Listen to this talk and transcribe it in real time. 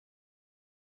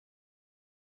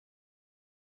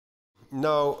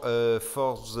Now,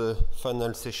 for the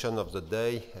final session of the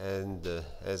day, and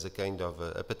as a kind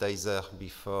of appetizer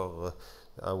before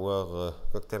our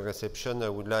cocktail reception, I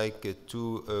would like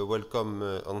to welcome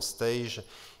on stage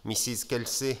Mrs.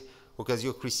 Caelus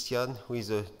Partners, who is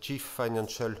the Chief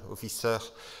Financial Officer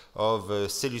of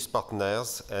Caelus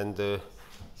Partners, and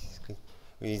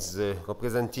is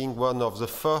representing one of the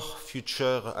 4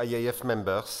 future IAF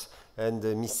members. And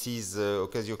Mrs.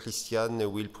 Ocasio-Christian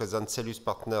will present Caelus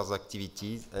Partners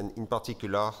activities, and in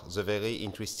particular, the very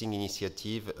interesting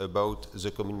initiative about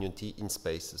the community in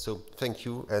space. So thank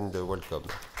you and welcome.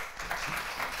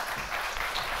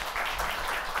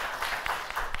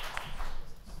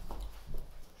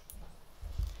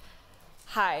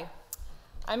 Hi,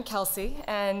 I'm Kelsey,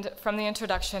 and from the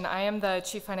introduction, I am the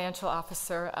Chief Financial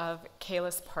Officer of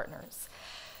Caelus Partners.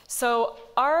 So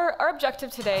our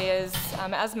objective today is,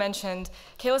 as mentioned,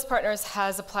 Caelus Partners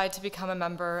has applied to become a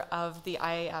member of the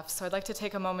IAF. So I'd like to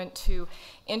take a moment to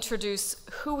introduce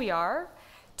who we are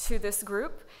to this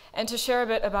group and to share a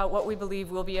bit about what we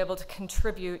believe we'll be able to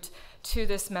contribute to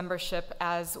this membership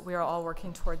as we are all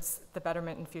working towards the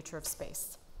betterment and future of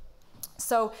space.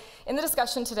 So in the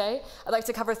discussion today, I'd like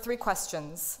to cover 3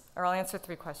 questions, or I'll answer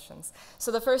 3 questions.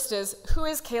 So the first is, who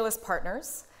is Caelus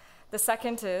Partners? The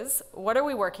second is, what are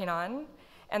we working on?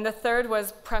 And the third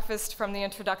was prefaced from the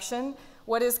introduction,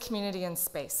 what is community in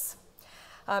space?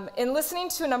 In listening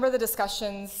to a number of the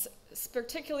discussions,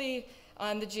 particularly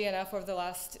on the GNF over the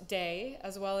last day,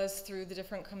 as well as through the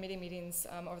different committee meetings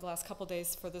over the last couple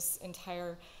days for this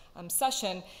entire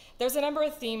session, there's a number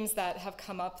of themes that have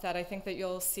come up that I think that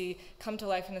you'll see come to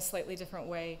life in a slightly different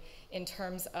way in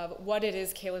terms of what it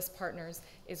is Caelus Partners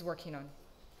is working on.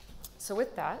 So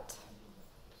with that,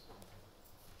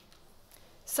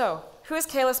 so, who is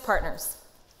Caelus Partners?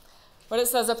 What it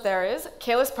says up there is,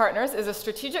 Caelus Partners is a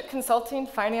strategic consulting,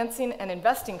 financing, and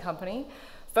investing company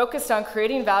focused on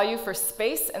creating value for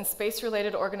space and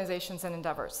space-related organizations and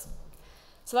endeavors.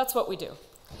 So that's what we do.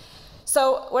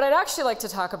 So what I'd actually like to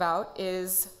talk about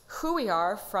is who we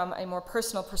are from a more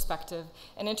personal perspective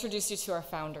and introduce you to our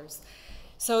founders.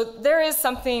 So there is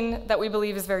something that we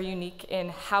believe is very unique in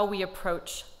how we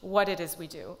approach what it is we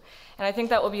do. And I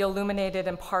think that will be illuminated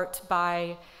in part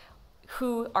by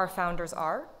who our founders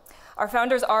are. Our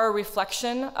founders are a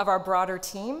reflection of our broader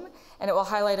team, and it will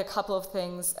highlight a couple of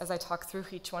things as I talk through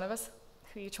who each one of us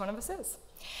is.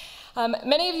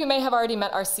 Many of you may have already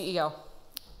met our CEO.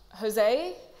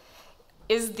 Jose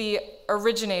is the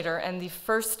originator and the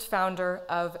first founder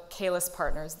of Caelus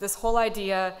Partners. This whole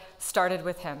idea started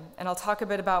with him, and I'll talk a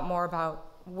bit more about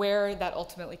where that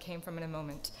ultimately came from in a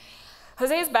moment.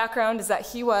 Jose's background is that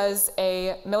he was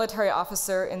a military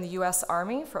officer in the US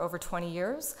Army for over 20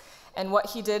 years, and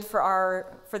what he did for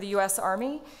the US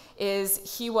Army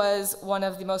is he was one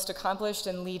of the most accomplished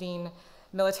and leading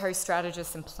military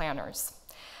strategists and planners.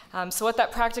 So what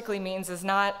that practically means is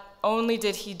not only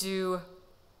did he do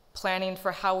planning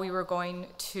for how we were going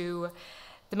to,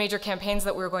 the major campaigns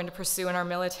that we were going to pursue in our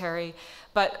military,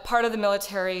 but part of the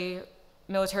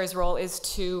military's role is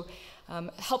to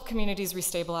help communities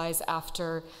restabilize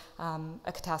after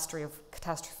a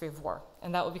catastrophe of war,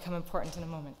 and that will become important in a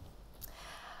moment.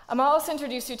 I'll also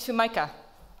introduce you to Micah.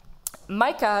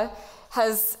 Micah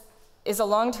is a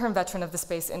long-term veteran of the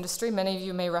space industry. Many of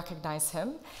you may recognize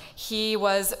him. He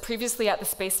was previously at the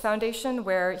Space Foundation,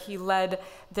 where he led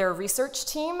their research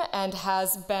team and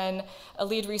has been a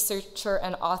lead researcher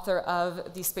and author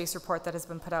of the space report that has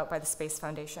been put out by the Space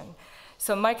Foundation.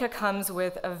 So Micah comes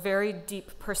with a very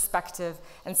deep perspective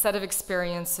and set of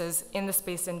experiences in the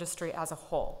space industry as a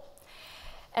whole.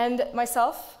 And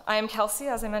myself, I am Kelsey,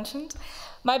 as I mentioned.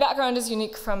 My background is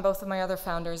unique from both of my other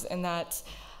founders in that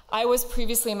I was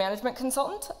previously a management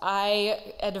consultant.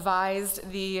 I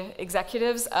advised the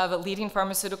executives of leading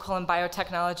pharmaceutical and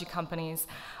biotechnology companies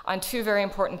on 2 very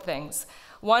important things.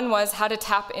 One was how to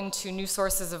tap into new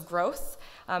sources of growth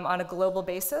on a global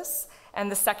basis. And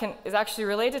the second is actually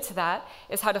related to that,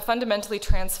 is how to fundamentally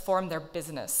transform their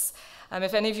business.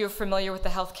 If any of you are familiar with the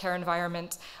healthcare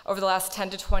environment, over the last 10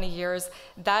 to 20 years,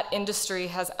 that industry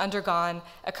has undergone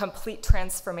a complete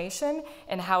transformation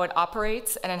in how it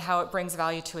operates and in how it brings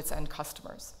value to its end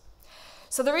customers.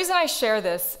 So the reason I share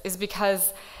this is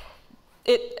because,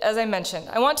 as I mentioned,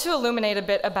 I want to illuminate a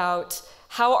bit about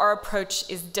how our approach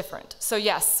is different. So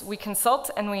yes, we consult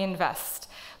and we invest,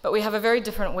 but we have a very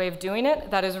different way of doing it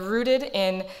that is rooted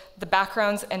in the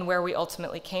backgrounds and where we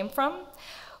ultimately came from.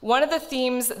 One of the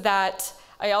themes that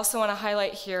I also want to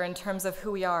highlight here in terms of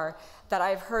who we are, that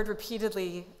I've heard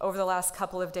repeatedly over the last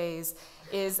couple of days,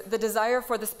 is the desire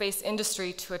for the space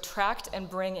industry to attract and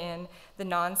bring in the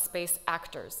non-space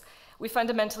actors. We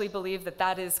fundamentally believe that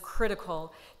that is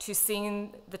critical to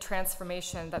seeing the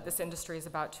transformation that this industry is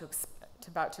about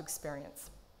to experience.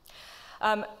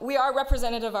 We are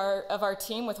representative of our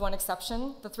team with one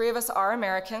exception. The three of us are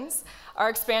Americans. Our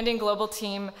expanding global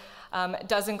team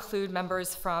does include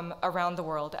members from around the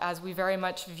world, as we very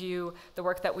much view the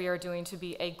work that we are doing to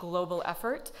be a global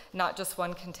effort, not just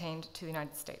one contained to the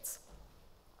United States.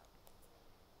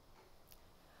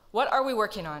 What are we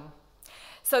working on?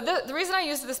 So the reason I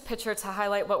used this picture to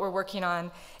highlight what we're working on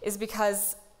is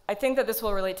because I think that this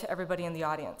will relate to everybody in the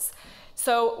audience.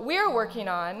 So we are working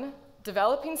on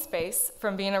developing space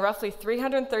from being a roughly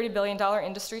 $330 billion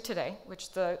industry today,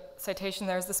 which the citation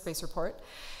there is the Space Report,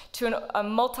 to a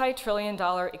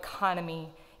multi-trillion-dollar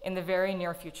economy in the very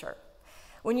near future.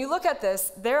 When you look at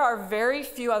this, there are very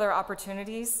few other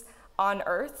opportunities on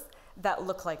Earth that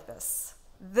look like this.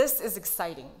 This is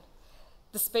exciting.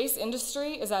 The space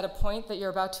industry is at a point that you're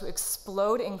about to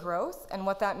explode in growth, and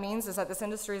what that means is that this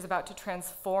industry is about to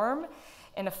transform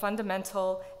in a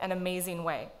fundamental and amazing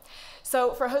way.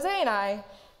 So for Jose and I,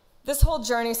 this whole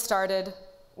journey started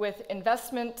with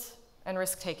investment and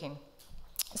risk-taking.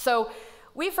 So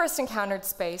we first encountered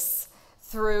space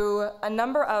through a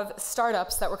number of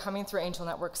startups that were coming through angel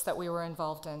networks that we were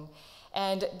involved in.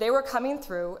 And they were coming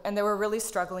through, and they were really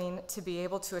struggling to be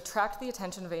able to attract the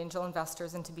attention of angel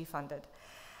investors and to be funded.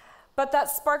 But that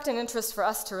sparked an interest for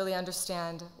us to really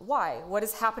understand why, what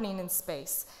is happening in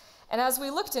space. And as we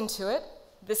looked into it,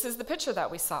 this is the picture that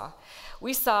we saw.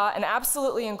 We saw an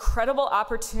absolutely incredible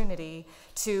opportunity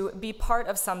to be part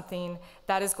of something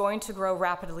that is going to grow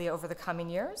rapidly over the coming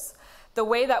years. The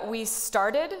way that we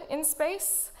started in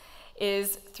space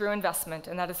is through investment,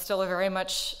 and that is still very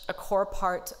much a core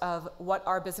part of what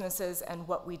our business is and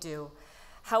what we do.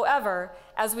 However,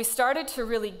 as we started to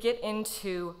really get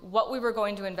into what we were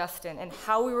going to invest in and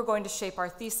how we were going to shape our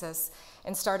thesis,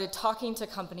 and started talking to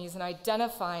companies and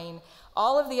identifying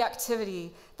all of the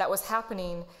activity that was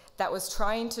happening that was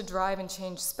trying to drive and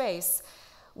change space,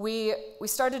 we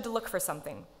started to look for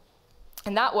something.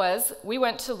 And that was, we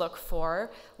went to look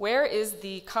for, where is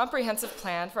the comprehensive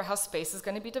plan for how space is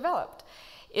going to be developed?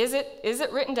 Is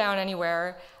it written down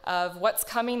anywhere of what's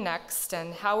coming next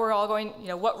and how we're all going,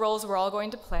 what roles we're all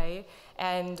going to play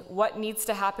and what needs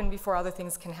to happen before other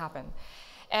things can happen?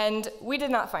 And we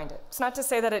did not find it. It's not to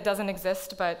say that it doesn't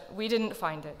exist, but we didn't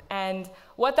find it. And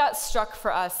what that struck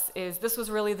for us is this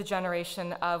was really the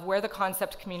generation of where the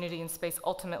concept community in space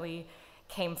ultimately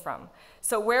came from.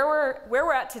 So where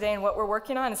we're at today and what we're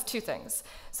working on is two things.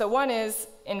 So one is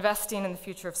investing in the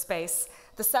future of space.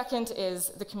 The second is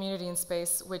the community in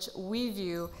space, which we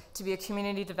view to be a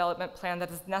community development plan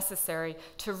that is necessary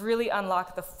to really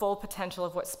unlock the full potential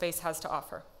of what space has to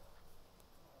offer.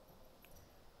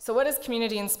 So what is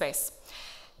community in space?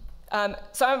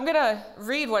 So I'm going to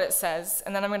read what it says,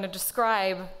 and then I'm going to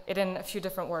describe it in a few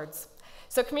different words.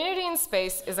 So community in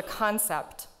space is a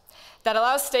concept that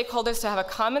allows stakeholders to have a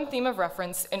common theme of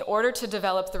reference in order to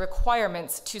develop the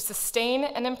requirements to sustain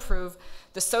and improve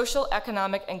the social,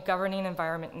 economic, and governing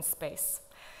environment in space.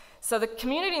 So the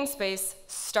community in space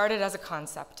started as a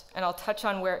concept, and I'll touch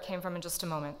on where it came from in just a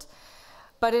moment.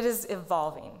 But it is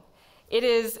evolving. It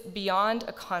is beyond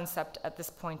a concept at this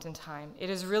point in time. It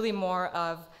is really more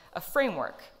of a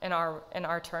framework in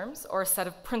our terms, or a set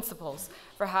of principles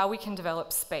for how we can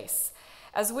develop space.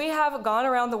 As we have gone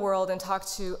around the world and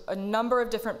talked to a number of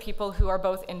different people who are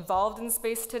both involved in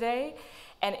space today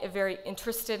and very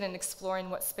interested in exploring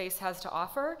what space has to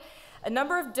offer, a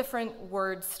number of different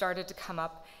words started to come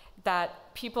up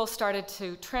that people started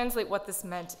to translate what this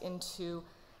meant into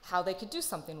how they could do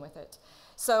something with it.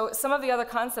 So some of the other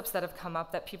concepts that have come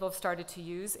up that people have started to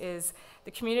use is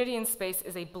the community in space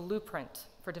is a blueprint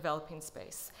for developing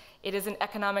space. It is an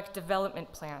economic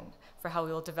development plan for how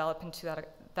we will develop into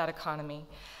that economy.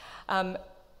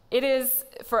 It is,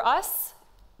 for us,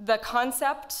 the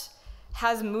concept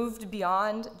has moved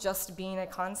beyond just being a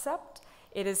concept.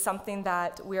 It is something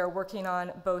that we are working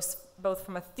on both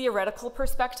from a theoretical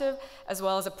perspective as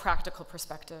well as a practical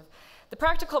perspective. The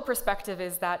practical perspective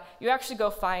is that you actually go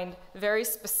find very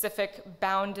specific,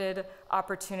 bounded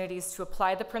opportunities to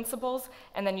apply the principles,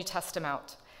 and then you test them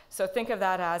out. So think of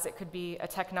that as it could be a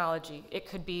technology, it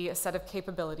could be a set of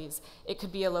capabilities, it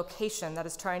could be a location that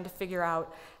is trying to figure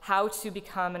out how to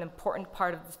become an important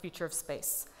part of the future of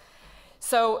space.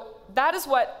 So that is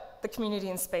what the community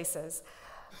in space is.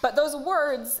 But those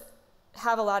words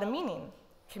have a lot of meaning.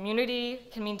 Community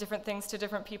can mean different things to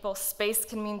different people, space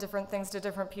can mean different things to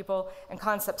different people, and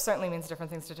concept certainly means different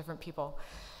things to different people.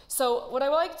 So what I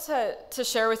would like to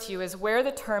share with you is where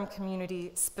the term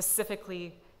community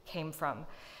specifically came from.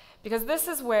 because this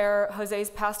is where Jose's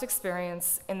past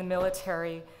experience in the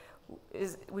military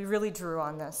we really drew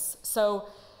on this. So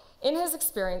in his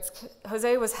experience,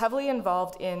 Jose was heavily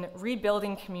involved in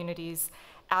rebuilding communities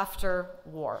after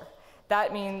war.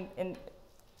 That means,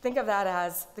 think of that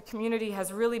as the community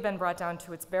has really been brought down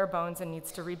to its bare bones and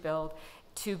needs to rebuild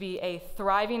to be a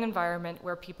thriving environment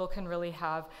where people can really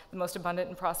have the most abundant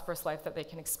and prosperous life that they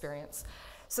can experience.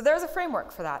 So there's a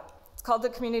framework for that. It's called the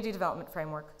Community Development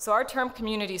Framework. So our term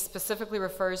community specifically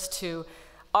refers to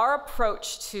our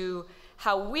approach to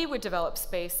how we would develop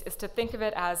space is to think of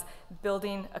it as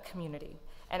building a community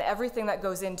and everything that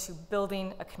goes into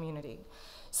building a community.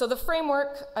 So the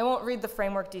framework, I won't read the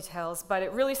framework details, but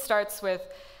it really starts with,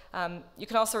 you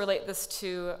can also relate this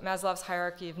to Maslow's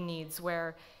hierarchy of needs,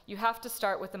 where you have to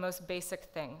start with the most basic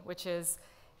thing, which is,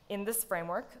 in this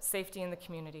framework, safety in the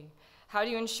community. How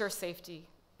do you ensure safety?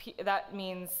 That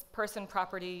means person,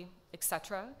 property,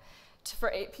 etc.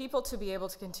 For people to be able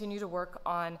to continue to work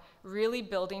on really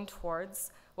building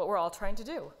towards what we're all trying to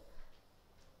do.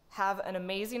 Have an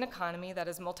amazing economy that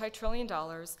is multi-trillion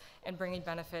dollars and bringing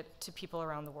benefit to people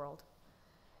around the world.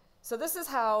 So this is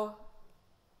how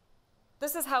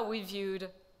we viewed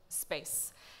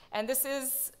space. And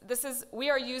we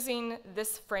are using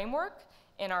this framework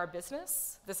in our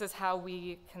business. This is how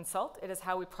we consult. It is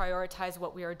how we prioritize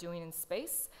what we are doing in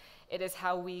space. It is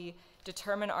how we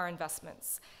determine our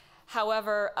investments.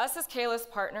 However, us as Caelus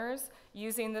Partners,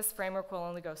 using this framework will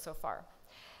only go so far.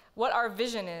 What our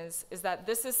vision is that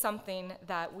this is something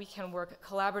that we can work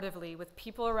collaboratively with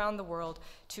people around the world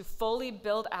to fully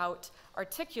build out,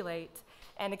 articulate,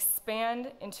 and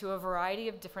expand into a variety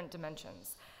of different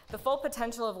dimensions. The full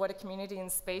potential of what a community in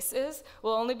space is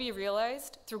will only be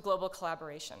realized through global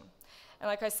collaboration. And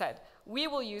like I said, we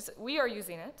are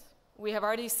using it. We have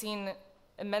already seen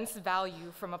immense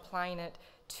value from applying it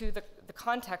to the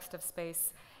context of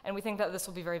space, and we think that this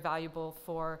will be very valuable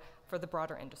for the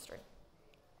broader industry.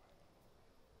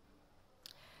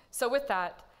 So with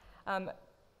that,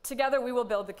 together we will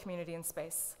build the community in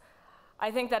space. I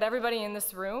think that everybody in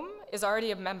this room is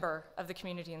already a member of the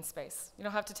community in space. You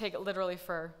don't have to take it literally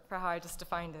for how I just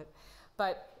defined it.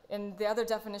 But in the other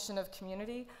definition of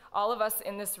community, all of us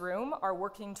in this room are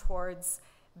working towards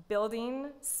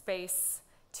building space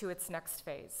to its next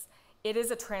phase. It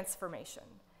is a transformation.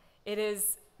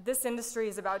 This industry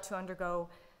is about to undergo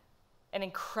an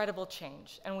incredible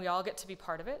change, and we all get to be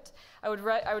part of it. I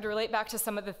would relate back to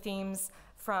some of the themes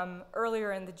from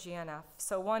earlier in the GNF.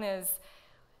 So one is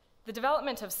the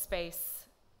development of space,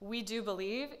 we do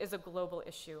believe, is a global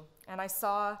issue. And I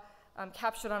saw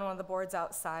captured on one of the boards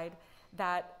outside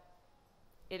that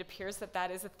it appears that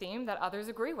that is a theme that others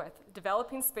agree with.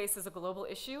 Developing space is a global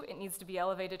issue. It needs to be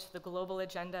elevated to the global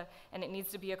agenda, and it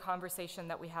needs to be a conversation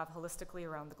that we have holistically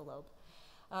around the globe.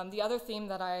 The other theme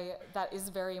that is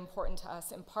very important to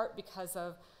us, in part because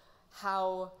of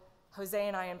how Jose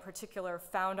and I in particular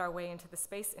found our way into the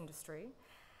space industry,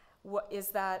 is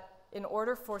that in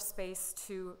order for space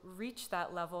to reach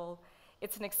that level,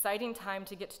 it's an exciting time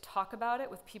to get to talk about it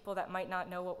with people that might not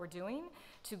know what we're doing,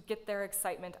 to get their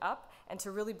excitement up, and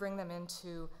to really bring them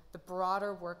into the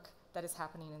broader work that is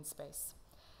happening in space.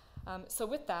 So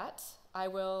with that, I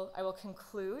will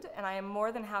conclude, and I am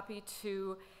more than happy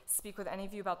to speak with any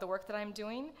of you about the work that I'm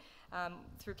doing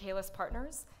through Caelus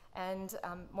Partners, and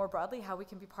more broadly, how we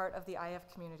can be part of the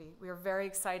IF community. We are very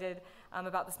excited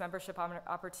about this membership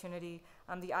opportunity.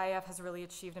 The IF has really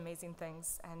achieved amazing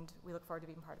things, and we look forward to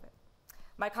being part of it.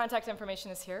 My contact information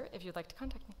is here if you'd like to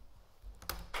contact me.